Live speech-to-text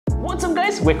What's up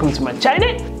guys, welcome to my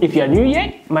channel. If you are new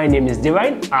here, my name is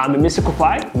Divine. I'm a musical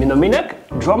choir, Mufti Menk,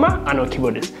 drummer and a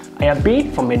keyboardist. I have been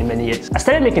for many years. I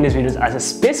started making these videos as a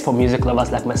space for music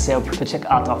lovers like myself to check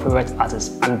out our favorite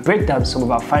artists and break down some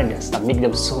of our findings that make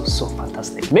them so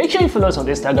fantastic. Make sure you follow us on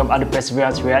Instagram at the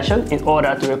Perseverance Reaction in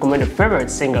order to recommend your favorite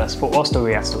singers for us to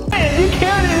react to. Hey, you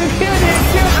killed it, you killed it,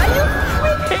 you killed it. Are you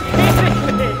freaking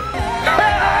kidding me?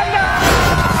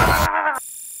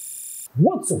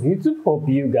 What's up YouTube? Hope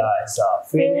you guys are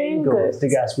feeling good. So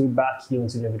guys, we're back here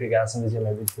into the video guys and this is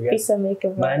my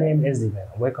video. My name is Divine.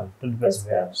 Welcome to the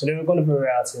Perseverance. So then we're going to be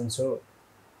reacting to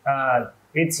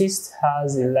Atheist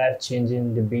has a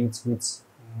life-changing debate with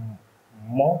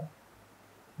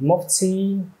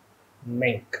Mufti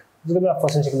Menk. This is going to be our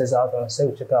first time checking this out and say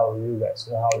we check out with you guys.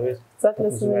 You know how it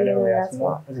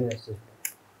is.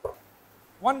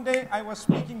 One day I was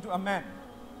speaking to a man.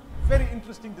 Very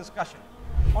interesting discussion.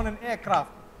 On an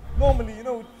aircraft. Normally, you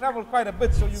know, we travel quite a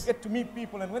bit, so you get to meet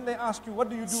people, and when they ask you, what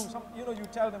do you do? You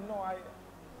tell them, no,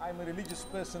 I'm a religious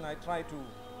person. I try to,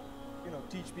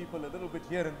 teach people a little bit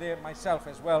here and there, myself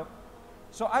as well.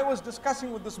 So I was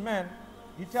discussing with this man.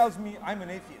 He tells me, I'm an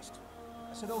atheist.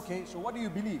 I said, okay, so what do you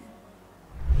believe?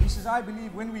 He says, I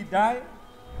believe when we die,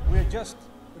 we're just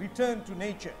returned to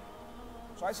nature.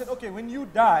 So I said, okay, when you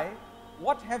die,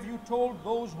 what have you told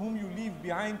those whom you leave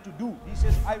behind to do? He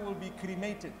says, I will be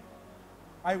cremated.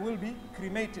 I will be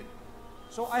cremated.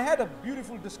 So I had a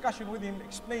beautiful discussion with him,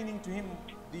 explaining to him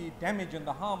the damage and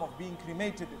the harm of being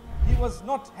cremated. He was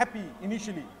not happy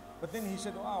initially, but then he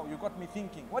said, wow, you got me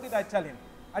thinking. What did I tell him?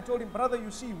 I told him, brother, you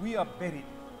see, we are buried.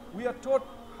 We are taught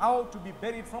how to be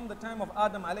buried from the time of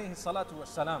Adam alayhi salatu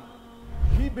wassalam.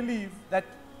 We believe that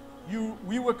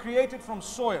we were created from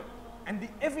soil, and the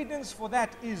evidence for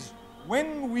that is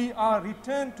when we are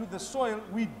returned to the soil,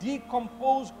 we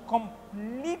decompose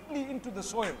completely into the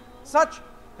soil, such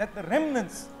that the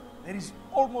remnants, there is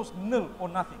almost nil or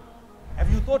nothing. Have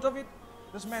you thought of it?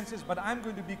 This man says, but I'm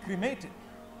going to be cremated.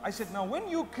 I said, now when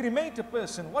you cremate a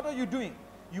person, what are you doing?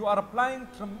 You are applying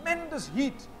tremendous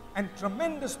heat and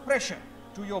tremendous pressure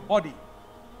to your body.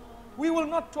 We will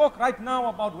not talk right now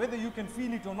about whether you can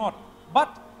feel it or not,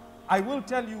 but I will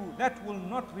tell you that will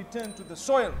not return to the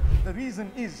soil. The reason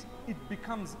is it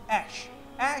becomes ash.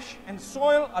 Ash and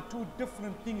soil are two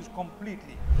different things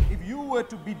completely. If you were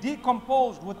to be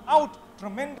decomposed without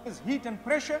tremendous heat and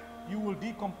pressure, you will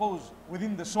decompose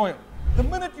within the soil. The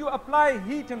minute you apply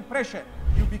heat and pressure,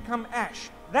 you become ash.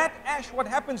 That ash, what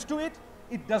happens to it?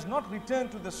 It does not return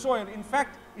to the soil. In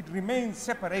fact, it remains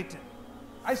separated.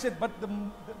 I said, but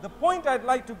the point I'd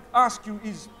like to ask you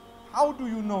is, how do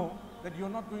you know that you're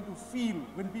not going to feel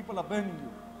when people are burning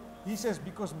you? He says,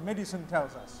 because medicine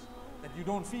tells us that you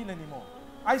don't feel anymore.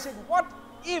 I said, what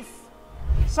if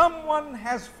someone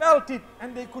has felt it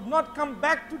and they could not come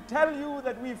back to tell you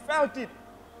that we felt it?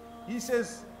 He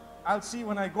says, I'll see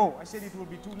when I go. I said, it will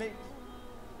be too late.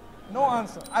 No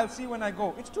answer. I'll see when I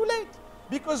go. It's too late,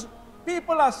 because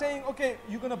people are saying, okay,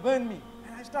 you're going to burn me.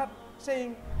 And I start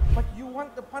saying, but you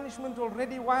want the punishment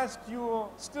already whilst you're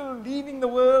still leaving the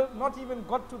world, not even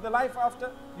got to the life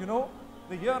after,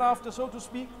 the hereafter, so to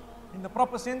speak, in the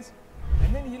proper sense.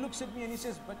 And then he looks at me and he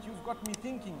says, but you've got me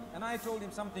thinking. And I told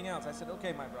him something else. I said,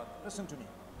 okay, my brother, listen to me.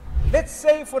 Let's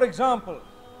say, for example,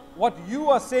 what you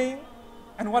are saying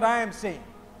and what I am saying.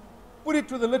 Put it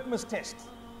to the litmus test.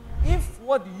 If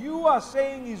what you are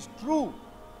saying is true,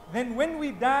 then when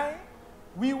we die,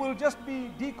 we will just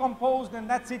be decomposed and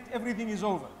that's it, everything is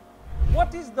over.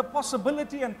 What is the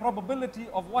possibility and probability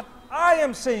of what I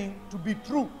am saying to be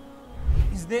true?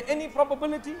 Is there any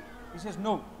probability? He says,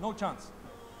 no chance.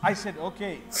 I said,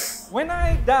 okay, when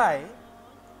I die,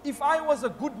 if I was a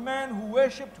good man who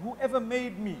worshipped whoever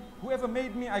made me,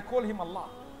 I call him Allah.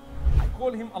 I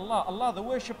call him Allah, Allah the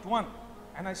worshipped one.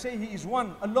 And I say he is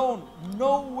one, alone,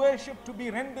 no worship to be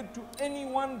rendered to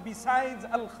anyone besides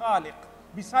Al-Khaliq,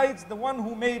 besides the one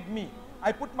who made me.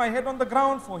 I put my head on the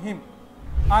ground for him.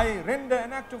 I render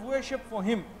an act of worship for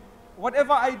him.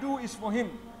 Whatever I do is for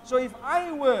him. So if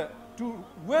I were to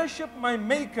worship my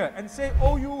maker and say,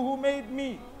 oh you who made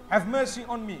me, have mercy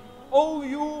on me. Oh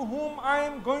you whom I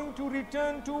am going to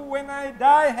return to when I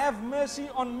die, have mercy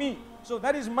on me. So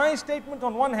that is my statement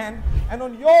on one hand, and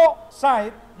on your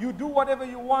side, you do whatever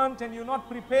you want and you're not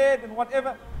prepared and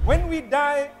whatever. When we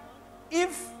die,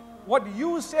 if what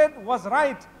you said was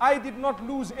right, I did not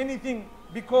lose anything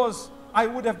because I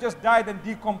would have just died and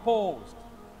decomposed.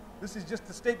 This is just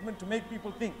a statement to make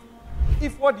people think.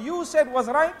 If what you said was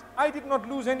right, I did not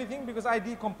lose anything because I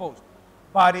decomposed.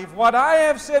 But if what I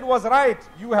have said was right,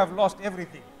 you have lost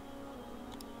everything.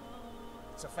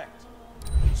 It's a fact.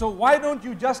 So why don't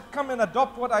you just come and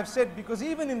adopt what I've said? Because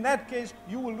even in that case,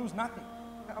 you will lose nothing.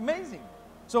 Amazing.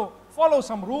 So follow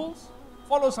some rules,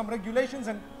 follow some regulations,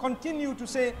 and continue to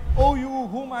say, "O you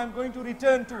whom I'm going to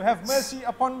return to, have mercy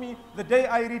upon me the day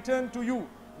I return to you."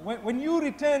 When you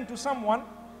return to someone,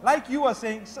 like you are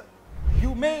saying,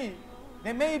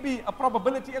 there may be a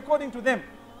probability according to them,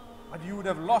 but you would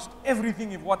have lost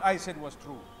everything if what I said was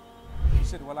true. He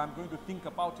said, "Well, I'm going to think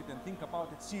about it and think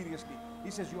about it seriously."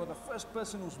 He says, "You are the first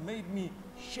person who's made me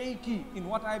shaky in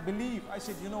what I believe." I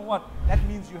said, "You know what? That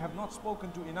means you have not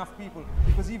spoken to enough people,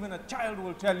 because even a child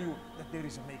will tell you that there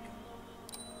is a maker."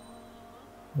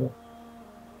 Yeah.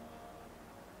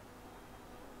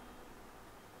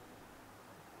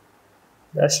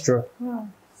 That's true. Wow,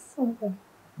 so good.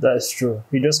 That's true.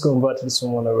 He just converted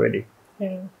someone already.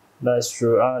 Yeah. That's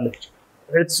true. And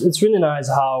it's really nice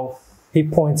how he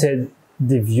pointed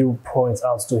the viewpoint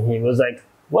out to him. It was like,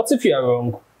 what if you are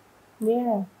wrong?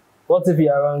 Yeah. What if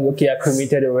you are wrong? Okay, I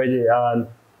committed already, and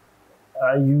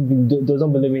you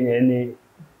don't believe in any,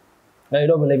 and you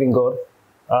don't believe in God,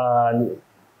 and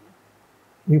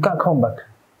you can't come back.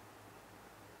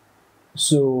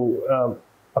 So,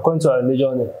 according to our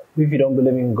religion, if you don't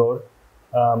believe in God,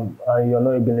 and you're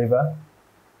not a believer,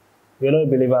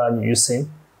 and you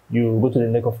sin, you go to the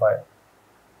lake of fire.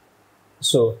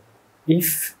 So,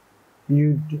 if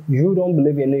you don't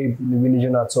believe in any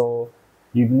religion at all,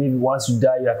 you believe once you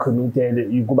die you are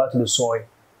committed, you go back to the soil.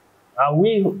 And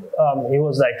he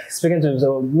was like speaking to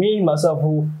himself, me myself,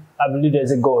 who I believe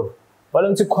there's a God, why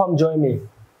don't you come join me?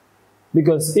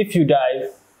 Because if you die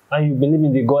and you believe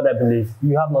in the God I believe,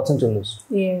 you have nothing to lose.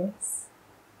 Yes.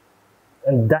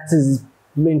 And that is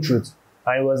plain truth.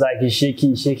 And it was like, he's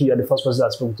shaky, you're the first person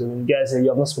that spoke to him. Guys say, you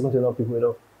have not spoken to enough people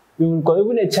enough.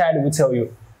 Even a child will tell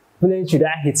you, plain truth,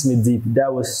 that hits me deep.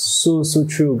 That was so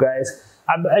true, guys.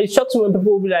 I shocked when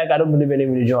people will be like, I don't believe in any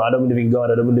religion, I don't believe in God,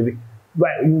 I don't believe in...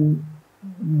 Right.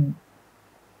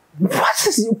 What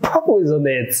is your purpose on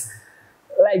it?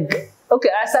 Like, okay,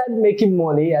 I started making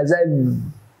money as I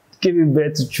giving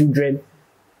birth to children.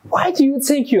 Why do you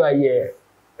think you are here?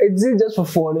 Is it just for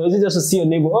fun? Or is it just to see your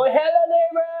neighbor? Oh, hello,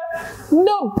 neighbor!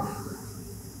 Nope!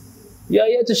 You are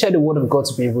here to share the word of God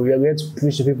to people. You are here to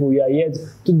preach to people. You are here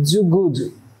to do good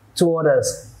to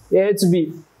others. You are here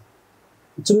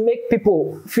to make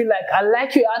people feel like, I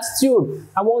like your attitude.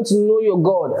 I want to know your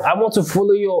God. I want to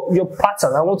follow your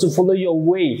pattern. I want to follow your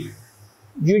way.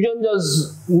 You don't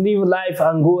just live life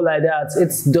and go like that.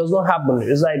 It does not happen.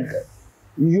 It's like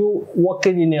you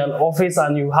working in an office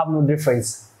and you have no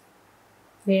difference.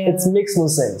 Yeah. It makes no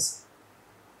sense.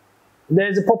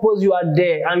 There's a purpose, you are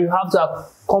there, and you have to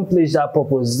accomplish that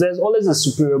purpose. There's always a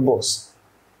superior boss.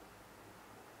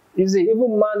 You see,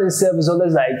 even man himself is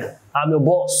always like, I'm your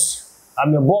boss.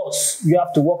 I'm your boss. You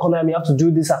have to work on them. You have to do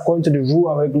this according to the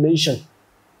rule and regulation.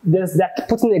 They're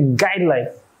putting a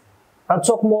guideline and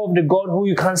talk more of the God who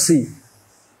you can't see.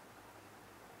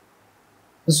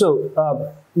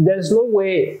 So there's no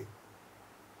way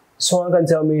someone can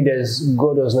tell me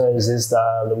God does not exist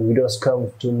and we just come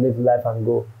to live life and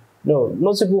go. No,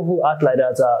 most people who act like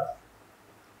that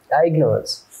are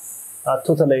ignorant, are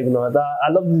totally ignorant.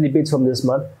 I love the debate from this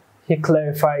man. He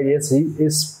clarified it.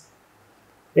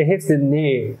 He hits the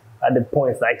nail at the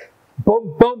point, like,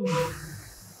 boom, boom.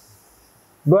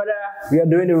 Brother, you are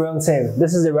doing the wrong thing.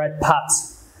 This is the right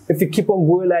path. If you keep on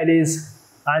going like this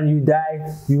and you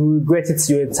die, you will regret it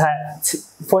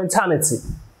for eternity.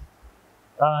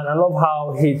 And I love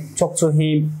how he talked to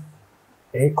him.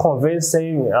 He convinced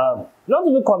him, not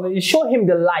even convinced, he showed him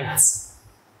the light.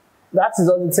 That's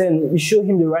the other thing. He showed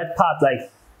him the right path.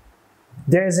 Like,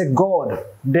 there is a God,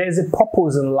 there is a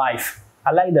purpose in life.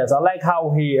 I like that. I like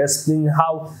how he explained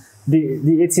how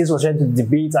the atheist was trying to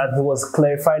debate and he was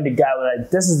clarifying the guy, like,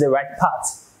 this is the right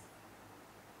path.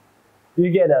 You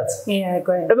get that? Yeah,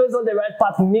 great. If it's not the right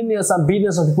path, millions and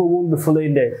billions of people won't be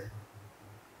following there.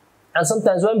 And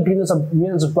sometimes when billions and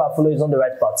millions of people are following, it's not the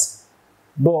right path.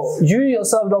 But you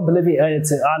yourself don't believe in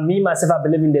anything. And me, myself, I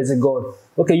believe in there's a God.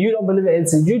 Okay, you don't believe in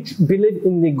anything. You believe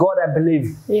in the God I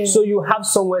believe. Yeah. So you have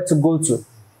somewhere to go to.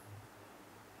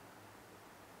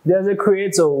 There's a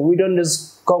creator. We don't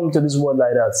just come to this world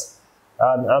like that.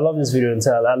 And I love this video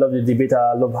entire. I love the debate.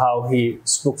 I love how he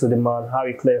spoke to the man, how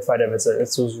he clarified everything. It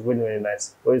was really, really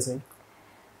nice. What do you think?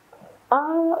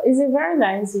 It's a very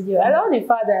nice video. I love the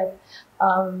fact that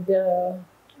the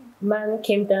man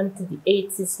came down to the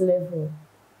atheist level.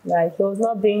 Like, he was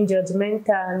not being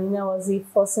judgmental and was he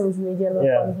forcing his religion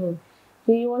upon him.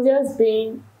 He was just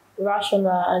being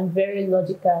rational and very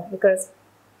logical, because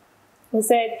he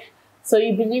said, so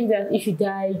you believe that if you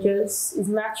die, it's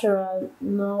natural,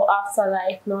 no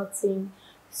afterlife, nothing.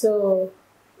 So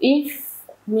if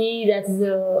me that is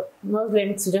a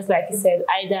Muslim to just like you said,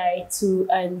 I die too,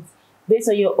 and based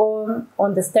on your own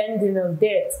understanding of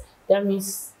death, that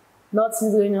means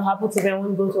nothing's going to happen to them,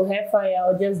 won't go to hellfire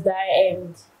or just die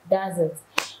and that's it.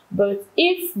 But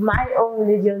if my own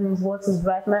religion is what is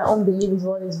right, my own belief is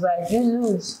what is right, you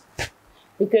lose.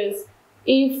 Because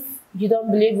if you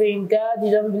don't believe in God,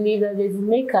 you don't believe that there's a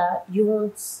maker, you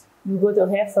go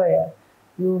to hellfire.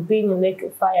 You'll be in a lake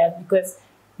of fire because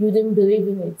you didn't believe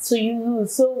in it. So you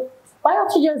lose. So why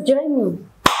don't you just join me?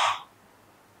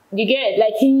 You get it?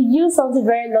 Like he used something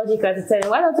very logical to tell me,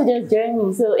 why don't you just join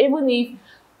me? So even if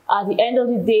at the end of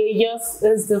the day, just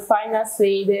as the final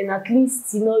say, then at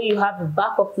least you know you have a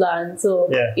backup plan. So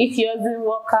if yours didn't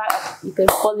work out, you can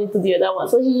fall into the other one.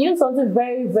 So he used something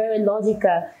very, very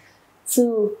logical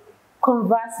to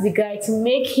convert the guy, to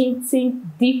make him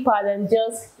think deeper than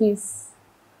just his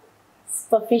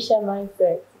superficial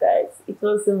mindset, guys. It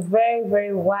was a very,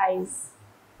 very wise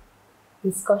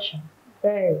discussion.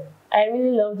 Very. I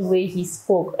really loved the way he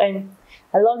spoke, and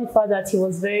I love the fact that he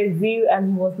was very real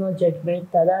and he was not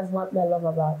judgmental. That's what I love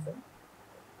about him.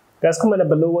 Guys, comment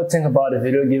below what you think about the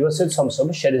video. Give us a thumbs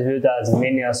up. Share this video to as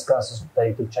many as possible to the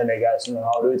YouTube channel, guys. You know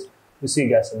how to do it. We'll see you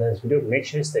guys in the next video. Make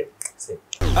sure you stay safe.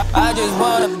 I just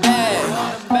want a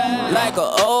bag, like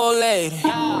an old lady.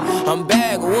 I'm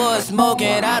backwoods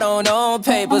smoking, I don't own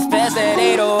papers. Pass that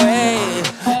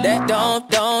 808, that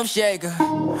don't shake her.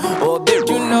 Oh, bitch,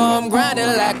 you know I'm grinding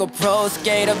like a pro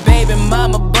skater. Baby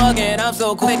mama bugging, I'm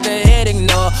so quick to hit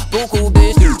ignore. Buku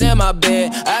bitch in my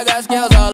bed, I got scales all